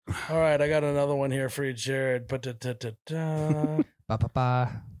All right, I got another one here for you, Jared. Ba-da-da-da-da.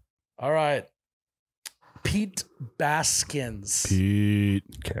 Ba-ba-ba. All right. Pete Baskins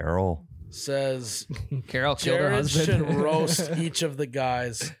Carol. says Carol killed her Jared husband. should roast each of the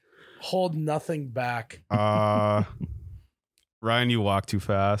guys. Hold nothing back. Ryan, you walk too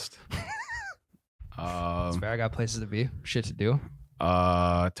fast. It's fair. I got places to be. Shit to do.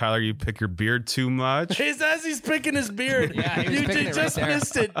 Tyler, you pick your beard too much. He says he's picking his beard. Yeah, he was you picking it right just there.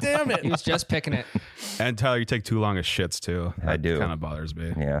 missed it. Damn He it. was just picking it. And Tyler, you take too long as shits too. I do. Kind of bothers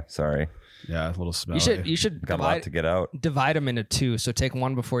me. Yeah, sorry. Yeah, a little smelly. You should Got a lot to get out. divide them into two. So take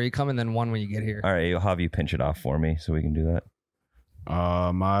one before you come and then one when you get here. All right, you'll have you pinch it off for me so we can do that.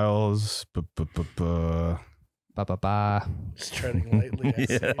 Miles. Ba-ba-ba. Just treading lightly. I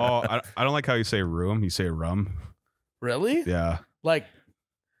see. Yeah. Oh, I don't like how you say room. You say rum. Really? Yeah. Like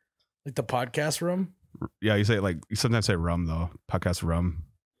the podcast room? Yeah, you say you sometimes say rum though. Podcast rum.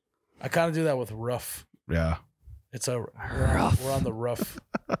 I kind of do that with roof. Yeah. It's we're on the roof.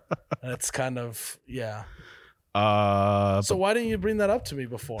 And it's kind of, yeah. So why didn't you bring that up to me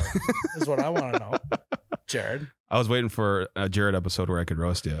before? Is what I want to know. Jared. I was waiting for a Jared episode where I could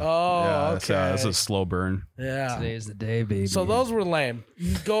roast you. Oh, yeah, okay. It's a slow burn. Yeah. Today is the day, baby. So those were lame.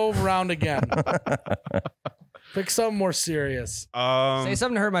 Go around again. Pick something more serious. Say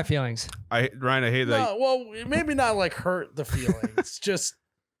something to hurt my feelings. Ryan, I hate that. No, well, maybe not like hurt the feelings. Just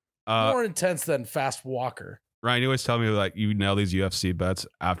more intense than Fast Walker. Ryan, you always tell me like you nail these UFC bets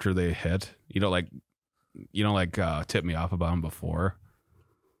after they hit. You don't tip me off about them before.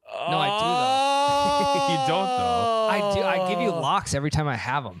 No, I do, though. You don't, though. I do. I give you locks every time I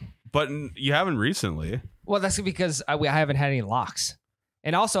have them. But you haven't recently. Well, that's because I haven't had any locks.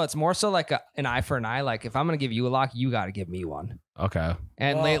 And also, it's more so like an eye for an eye. Like, if I'm going to give you a lock, you got to give me one. Okay.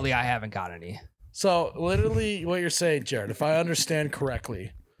 And Well- lately, I haven't got any. So literally what you're saying, Jared, if I understand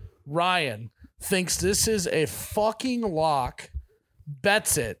correctly, Ryan thinks this is a fucking lock,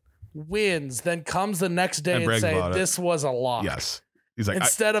 bets it, wins, then comes the next day And and brags say about it. this was a lock. Yes. He's like,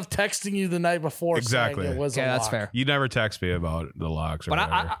 Instead of texting you the night before Exactly. saying it was Okay, a that's lock. fair. you never text me about the locks or But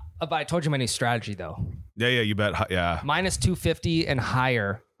whatever. but I told you my new strategy, though. Yeah, you bet. Yeah. Minus 250 and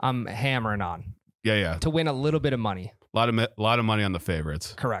higher, I'm hammering on Yeah. to win a little bit of money. A lot of money on the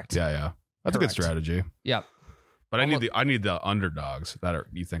favorites. Correct. Yeah. That's a Correct. good strategy. Yep. But I need the underdogs that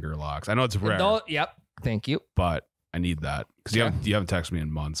you think are locks. I know it's rare, Yep. Thank you. but I need that because you haven't texted me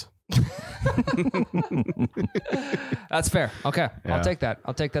in months. That's fair. Okay. Yeah. I'll take that.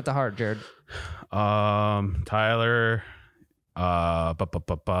 I'll take that to heart, Jared. Tyler, I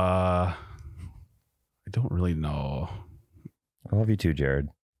don't really know. I love you too, Jared.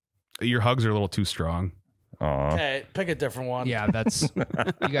 Your hugs are a little too strong. Aw. Hey, pick a different one. Yeah, that's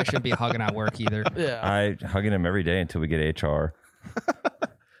you guys shouldn't be hugging at work either. Yeah. I hugging him every day until we get HR.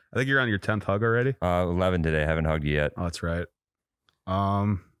 I think you're on your 10th hug already. 11 today. Haven't hugged you yet. Oh, that's right.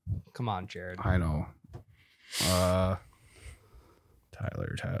 Come on, Jared. I know.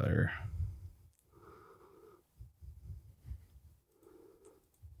 Tyler.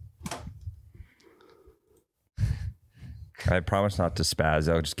 I promise not to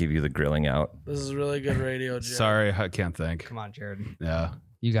spaz. I'll just give you the grilling out. This is really good radio, Jared. Sorry, I can't think. Come on, Jared. Yeah.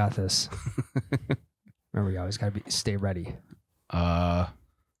 You got this. Remember, you always got to stay ready. Tyler.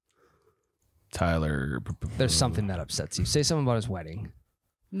 There's something that upsets you. Say something about his wedding.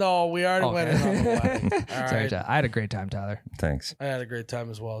 No, we already went in on the wedding. All Sorry, right. I had a great time, Tyler. Thanks. I had a great time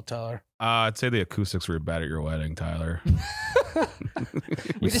as well, Tyler. I'd say the acoustics were bad at your wedding, Tyler.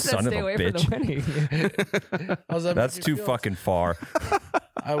 You Just said son of stay a away bitch. from the wedding. How's that That's make you too feel? fucking far.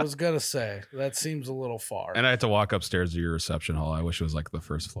 I was going to say, that seems a little far. And I had to walk upstairs to your reception hall. I wish it was like the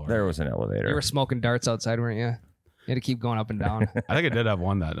first floor. There was an You elevator. were smoking darts outside, weren't you? You had to keep going up and down. I think I did have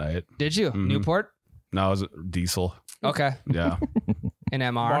one that night. Did you? Mhm. Newport? No, it was diesel. Okay. Yeah. An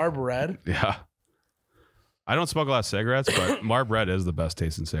MR? Marb Red? Yeah. I don't smoke a lot of cigarettes, but Marb Red is the best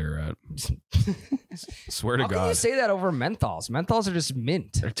tasting cigarette. Swear to How can you God. say that over menthols? Menthols are just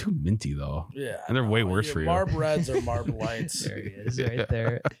mint. They're too minty, though. Yeah. And they're way worse for you. Marb Reds or Marb Lights. There he is, right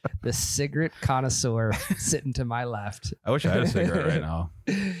there. The cigarette connoisseur sitting to my left. I wish I had a cigarette right now.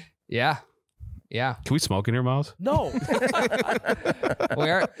 Yeah. Yeah. Can we smoke in your mouth? No, We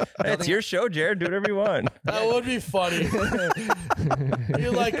are. It's your show, Jared. Do whatever you want. that would be funny.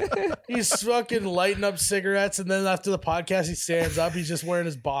 You're like, he's fucking lighting up cigarettes, and then after the podcast, he stands up. He's just wearing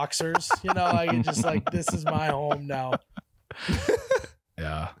his boxers. You know, like he's just like, this is my home now.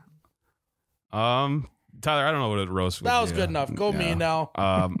 Yeah. Tyler, I don't know what it roast. That was good enough. Go me now.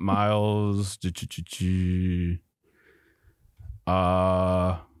 Miles.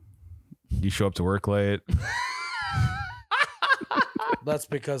 You show up to work late. That's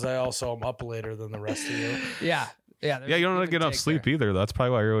because I also am up later than the rest of you. Yeah. Yeah. Yeah, you don't get enough sleep either. That's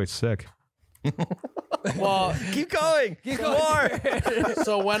probably why you're always sick. Well, Keep going. More.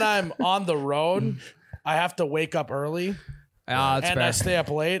 so when I'm on the road, I have to wake up early That's and fair. I stay up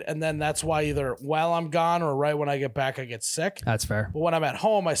late. And then that's why either while I'm gone or right when I get back, I get sick. That's fair. But when I'm at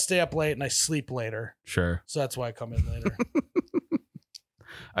home, I stay up late and I sleep later. Sure. So that's why I come in later.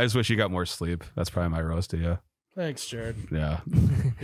 I just wish you got more sleep. That's probably my roast to you. Thanks, Jared. Yeah.